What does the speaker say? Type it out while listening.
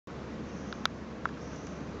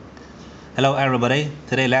Hello everybody,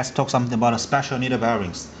 today let's talk something about special needle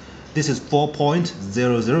bearings. This is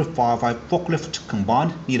 4.0055 forklift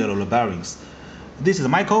combined needle roller bearings. This is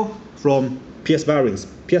Michael from PS Bearings.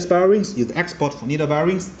 PS Bearings is the export for needle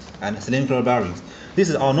bearings and cylindrical bearings. This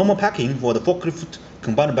is our normal packing for the forklift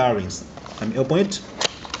combined bearings. Let me open it.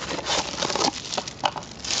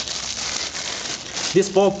 This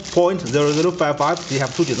 4.0055, we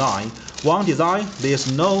have two designs. One design, there is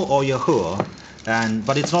no oil hull,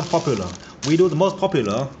 but it's not popular. We do the most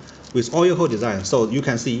popular with oil hull design. So you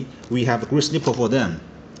can see we have a grease nipple for them.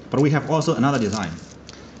 But we have also another design.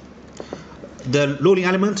 The rolling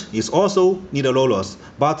element is also needle rollers,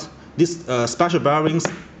 but these special bearings,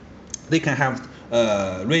 they can have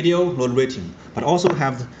radial load rating, but also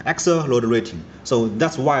have axial load rating. So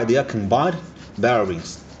that's why they are combined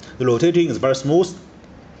bearings. The rotating is very smooth.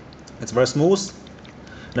 It's very smooth.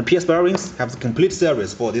 The PS bearings have the complete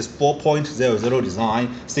series for this 4.00 design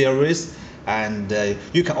series, and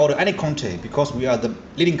you can order any quantity because we are the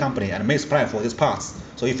leading company and main supplier for these parts.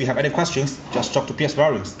 So if you have any questions, just talk to PS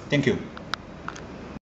Bearings. Thank you.